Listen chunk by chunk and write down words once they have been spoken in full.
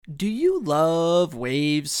Do you love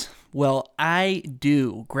waves? Well, I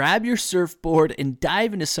do. Grab your surfboard and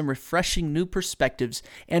dive into some refreshing new perspectives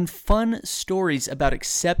and fun stories about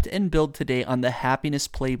Accept and Build today on the Happiness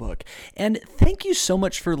Playbook. And thank you so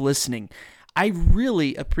much for listening. I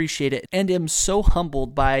really appreciate it and am so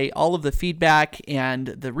humbled by all of the feedback and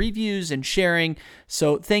the reviews and sharing.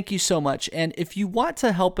 So thank you so much. And if you want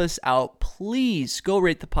to help us out, please go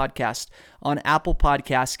rate the podcast on Apple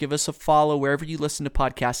Podcasts. Give us a follow wherever you listen to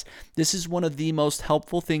podcasts. This is one of the most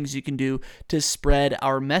helpful things you can do to spread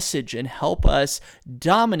our message and help us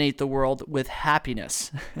dominate the world with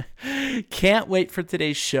happiness. Can't wait for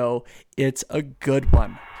today's show. It's a good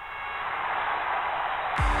one.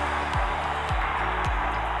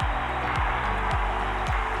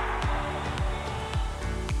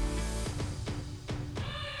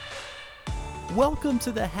 Welcome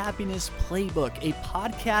to the Happiness Playbook, a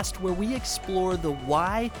podcast where we explore the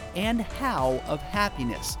why and how of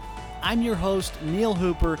happiness. I'm your host, Neil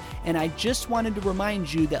Hooper, and I just wanted to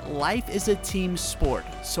remind you that life is a team sport,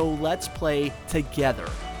 so let's play together.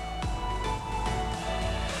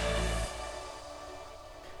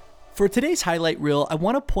 For today's highlight reel, I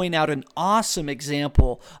want to point out an awesome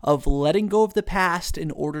example of letting go of the past in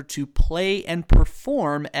order to play and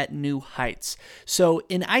perform at new heights. So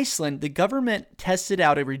in Iceland, the government tested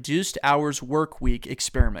out a reduced hours work week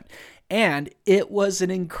experiment, and it was an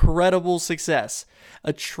incredible success.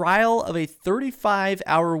 A trial of a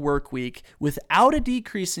 35-hour work week without a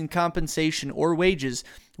decrease in compensation or wages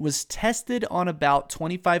was tested on about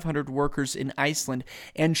 2,500 workers in Iceland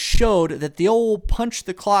and showed that the old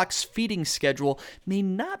punch-the-clocks feeding schedule may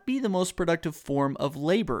not be the most productive form of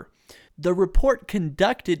labor. The report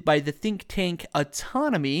conducted by the think tank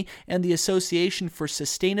Autonomy and the Association for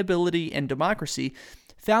Sustainability and Democracy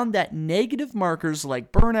found that negative markers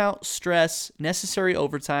like burnout, stress, necessary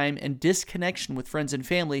overtime, and disconnection with friends and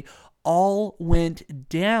family all went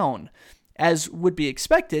down, as would be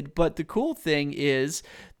expected. But the cool thing is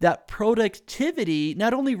that productivity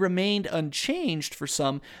not only remained unchanged for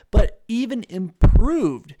some, but even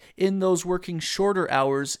improved in those working shorter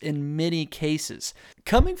hours in many cases.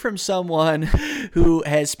 Coming from someone who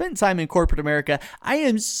has spent time in corporate America, I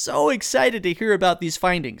am so excited to hear about these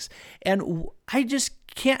findings. And I just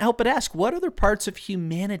can't help but ask, what other parts of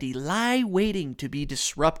humanity lie waiting to be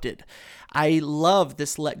disrupted? I love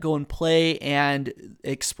this let go and play and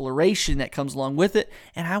exploration that comes along with it,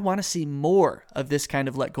 and I want to see more of this kind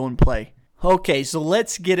of let go and play. Okay, so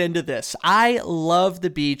let's get into this. I love the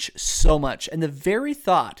beach so much, and the very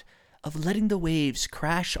thought of letting the waves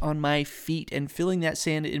crash on my feet and feeling that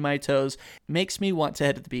sand in my toes makes me want to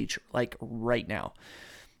head to the beach, like right now.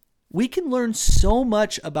 We can learn so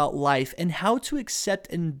much about life and how to accept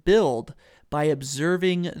and build by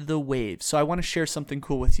observing the waves. So I want to share something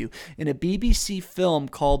cool with you. In a BBC film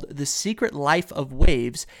called The Secret Life of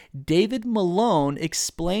Waves, David Malone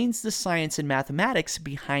explains the science and mathematics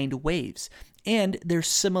behind waves and their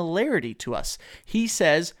similarity to us. He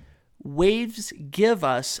says, waves give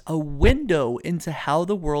us a window into how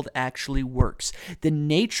the world actually works, the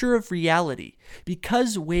nature of reality,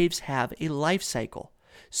 because waves have a life cycle.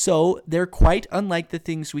 So they're quite unlike the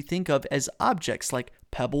things we think of as objects like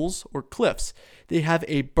pebbles or cliffs. They have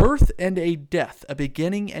a birth and a death, a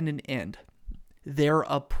beginning and an end. They're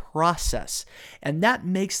a process, and that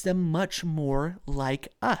makes them much more like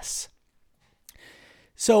us.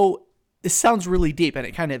 So this sounds really deep, and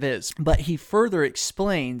it kind of is, but he further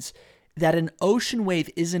explains that an ocean wave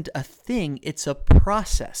isn't a thing, it's a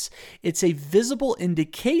process. It's a visible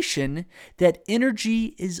indication that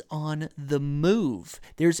energy is on the move.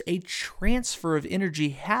 There's a transfer of energy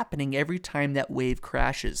happening every time that wave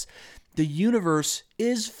crashes. The universe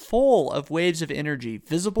is full of waves of energy,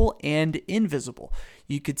 visible and invisible.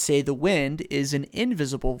 You could say the wind is an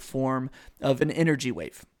invisible form of an energy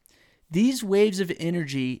wave. These waves of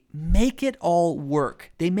energy make it all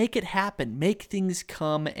work. They make it happen, make things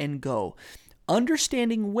come and go.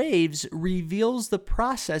 Understanding waves reveals the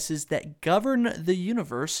processes that govern the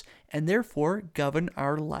universe and therefore govern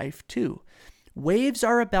our life too. Waves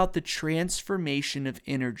are about the transformation of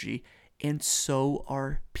energy, and so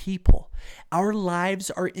are people. Our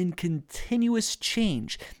lives are in continuous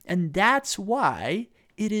change, and that's why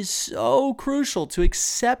it is so crucial to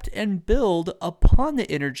accept and build upon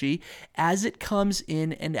the energy as it comes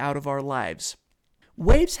in and out of our lives.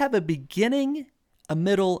 Waves have a beginning, a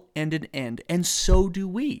middle, and an end, and so do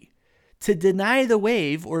we. To deny the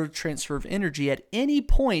wave or transfer of energy at any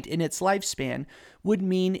point in its lifespan would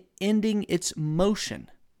mean ending its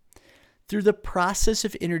motion. Through the process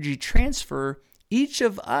of energy transfer, each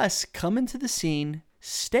of us come into the scene,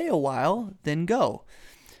 stay a while, then go.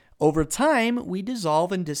 Over time, we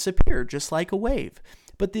dissolve and disappear, just like a wave.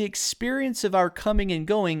 But the experience of our coming and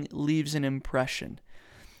going leaves an impression.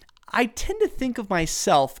 I tend to think of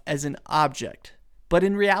myself as an object, but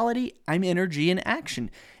in reality, I'm energy in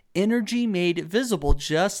action. Energy made visible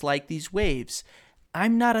just like these waves.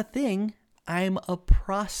 I'm not a thing, I'm a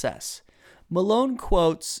process. Malone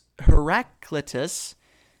quotes Heraclitus.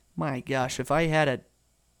 My gosh, if I had a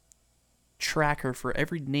tracker for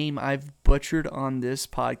every name I've butchered on this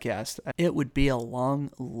podcast, it would be a long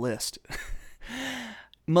list.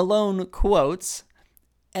 Malone quotes,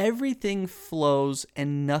 "Everything flows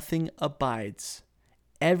and nothing abides.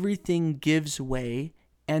 Everything gives way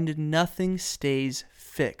and nothing stays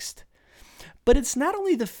fixed." But it's not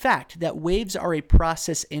only the fact that waves are a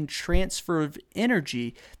process and transfer of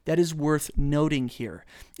energy that is worth noting here.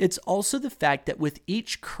 It's also the fact that with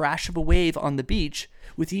each crash of a wave on the beach,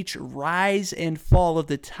 with each rise and fall of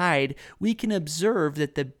the tide, we can observe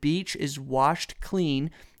that the beach is washed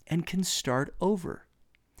clean and can start over.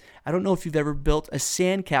 I don't know if you've ever built a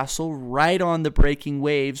sandcastle right on the breaking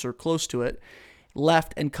waves or close to it,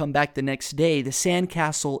 left and come back the next day. The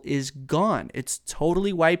sandcastle is gone. It's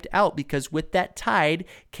totally wiped out because with that tide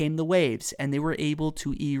came the waves and they were able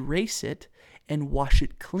to erase it and wash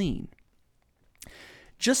it clean.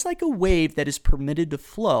 Just like a wave that is permitted to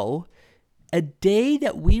flow, a day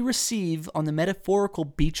that we receive on the metaphorical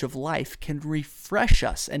beach of life can refresh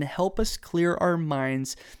us and help us clear our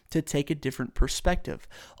minds to take a different perspective,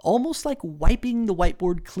 almost like wiping the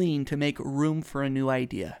whiteboard clean to make room for a new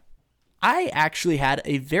idea. I actually had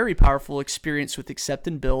a very powerful experience with Accept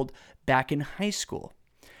and Build back in high school.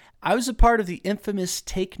 I was a part of the infamous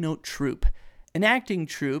Take Note troupe, an acting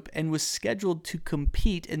troupe, and was scheduled to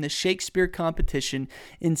compete in the Shakespeare competition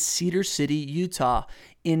in Cedar City, Utah,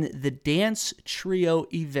 in the dance trio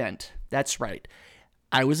event. That's right.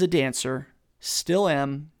 I was a dancer, still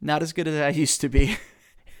am, not as good as I used to be.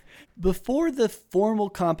 Before the formal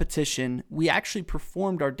competition, we actually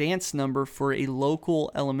performed our dance number for a local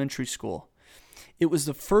elementary school. It was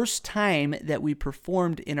the first time that we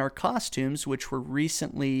performed in our costumes, which were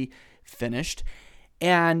recently finished,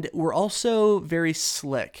 and were also very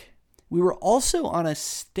slick. We were also on a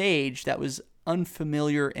stage that was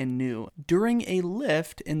unfamiliar and new. During a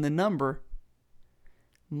lift in the number,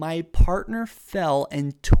 my partner fell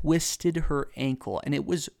and twisted her ankle, and it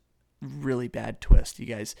was really bad twist, you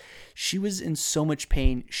guys. She was in so much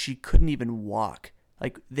pain, she couldn't even walk.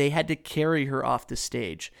 Like, they had to carry her off the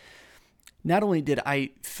stage. Not only did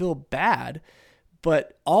I feel bad,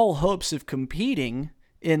 but all hopes of competing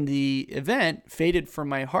in the event faded from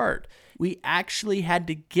my heart. We actually had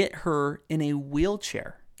to get her in a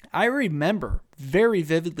wheelchair. I remember very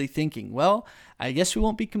vividly thinking, well, I guess we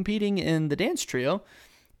won't be competing in the dance trio.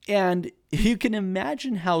 And you can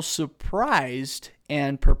imagine how surprised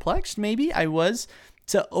and perplexed maybe I was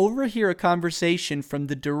to overhear a conversation from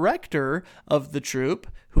the director of the troupe,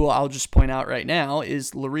 who I'll just point out right now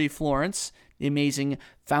is Laurie Florence, the amazing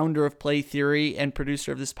founder of Play Theory and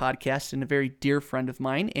producer of this podcast and a very dear friend of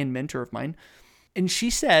mine and mentor of mine. And she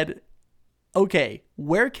said, okay,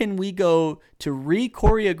 where can we go to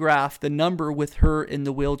re-choreograph the number with her in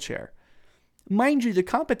the wheelchair? Mind you, the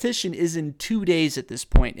competition is in 2 days at this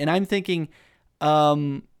point, and I'm thinking,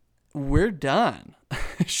 we're done.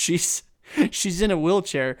 She's in a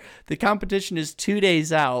wheelchair. The competition is 2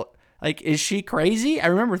 days out. Like, is she crazy? I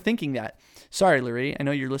remember thinking that. Sorry, Larry. I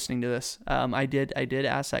know you're listening to this. I did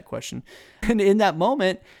ask that question, and in that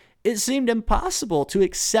moment, it seemed impossible to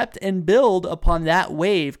accept and build upon that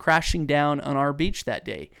wave crashing down on our beach that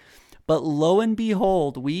day. But lo and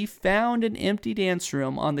behold, we found an empty dance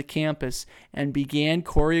room on the campus and began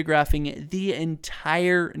choreographing the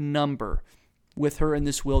entire number with her in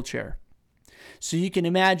this wheelchair. So you can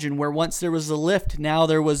imagine where once there was a lift, now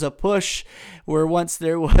there was a push. Where once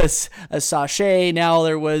there was a sachet, now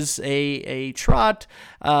there was a trot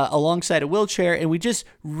alongside a wheelchair. And we just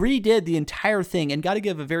redid the entire thing. And got to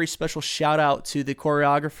give a very special shout out to the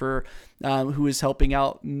choreographer who was helping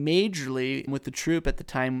out majorly with the troupe at the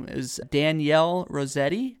time. It was Danielle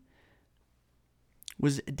Rossetti.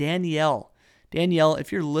 Danielle,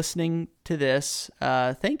 if you're listening to this,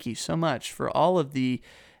 thank you so much for all of the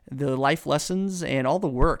life lessons and all the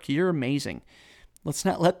work. You're amazing. Let's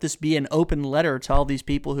not let this be an open letter to all these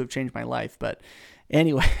people who have changed my life. But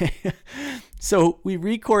anyway, so we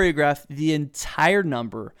re-choreographed the entire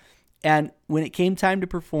number. And when it came time to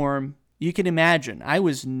perform, you can imagine, I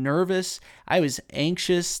was nervous, I was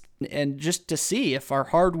anxious, and just to see if our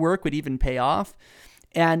hard work would even pay off.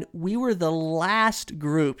 And we were the last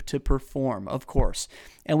group to perform, of course,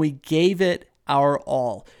 and we gave it our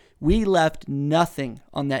all. We left nothing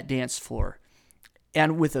on that dance floor.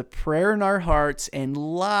 And with a prayer in our hearts and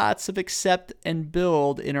lots of accept and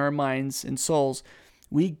build in our minds and souls,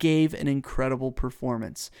 we gave an incredible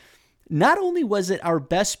performance. Not only was it our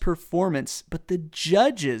best performance, but the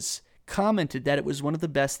judges commented that it was one of the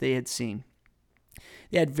best they had seen.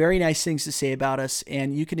 They had very nice things to say about us,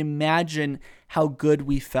 and you can imagine how good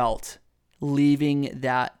we felt leaving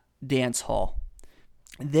that dance hall.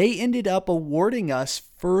 They ended up awarding us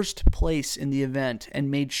first place in the event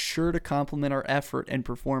and made sure to compliment our effort and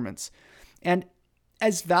performance. And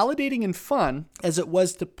as validating and fun as it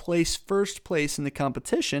was to place first place in the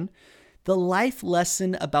competition, the life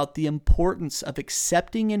lesson about the importance of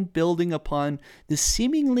accepting and building upon the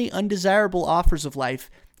seemingly undesirable offers of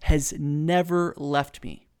life has never left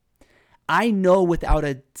me. I know without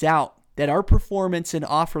a doubt that our performance and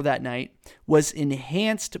offer that night was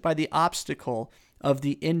enhanced by the obstacle of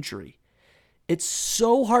the injury. It's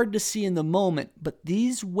so hard to see in the moment, but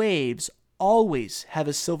these waves always have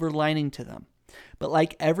a silver lining to them. But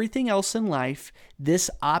like everything else in life, this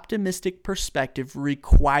optimistic perspective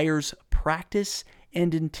requires practice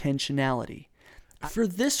and intentionality. For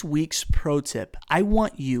this week's pro tip, I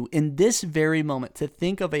want you in this very moment to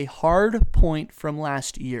think of a hard point from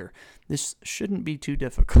last year. This shouldn't be too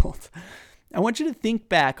difficult. I want you to think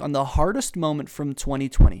back on the hardest moment from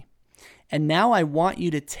 2020. And now I want you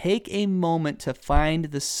to take a moment to find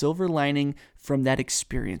the silver lining from that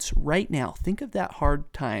experience right now. Think of that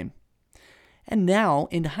hard time. And now,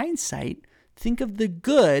 in hindsight, think of the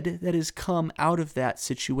good that has come out of that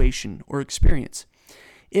situation or experience.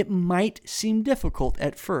 It might seem difficult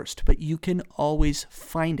at first, but you can always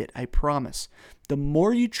find it, I promise. The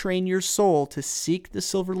more you train your soul to seek the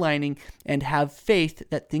silver lining and have faith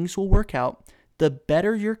that things will work out, the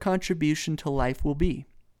better your contribution to life will be.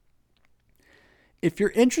 If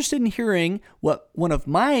you're interested in hearing what one of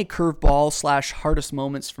my curveball / hardest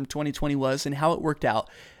moments from 2020 was and how it worked out,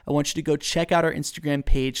 I want you to go check out our Instagram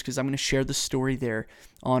page because I'm going to share the story there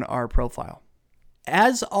on our profile.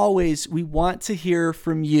 As always, we want to hear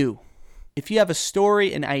from you. If you have a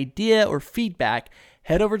story, an idea, or feedback,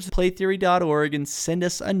 head over to playtheory.org and send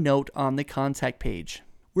us a note on the contact page.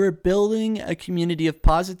 We're building a community of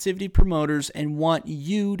positivity promoters and want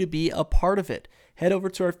you to be a part of it. Head over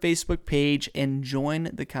to our Facebook page and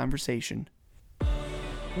join the conversation.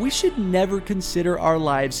 We should never consider our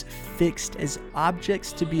lives fixed as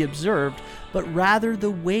objects to be observed, but rather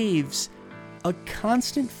the waves, a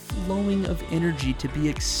constant flowing of energy to be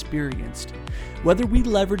experienced. Whether we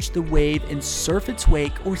leverage the wave and surf its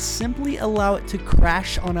wake or simply allow it to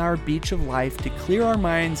crash on our beach of life to clear our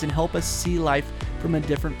minds and help us see life from a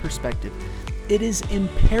different perspective, it is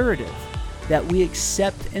imperative that we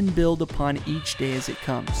accept and build upon each day as it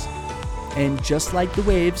comes. And just like the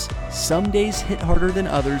waves, some days hit harder than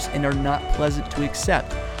others and are not pleasant to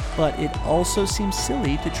accept. But it also seems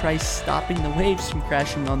silly to try stopping the waves from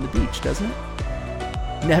crashing on the beach, doesn't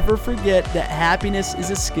it? Never forget that happiness is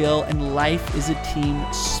a skill and life is a team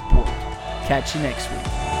sport. Catch you next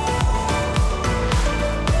week.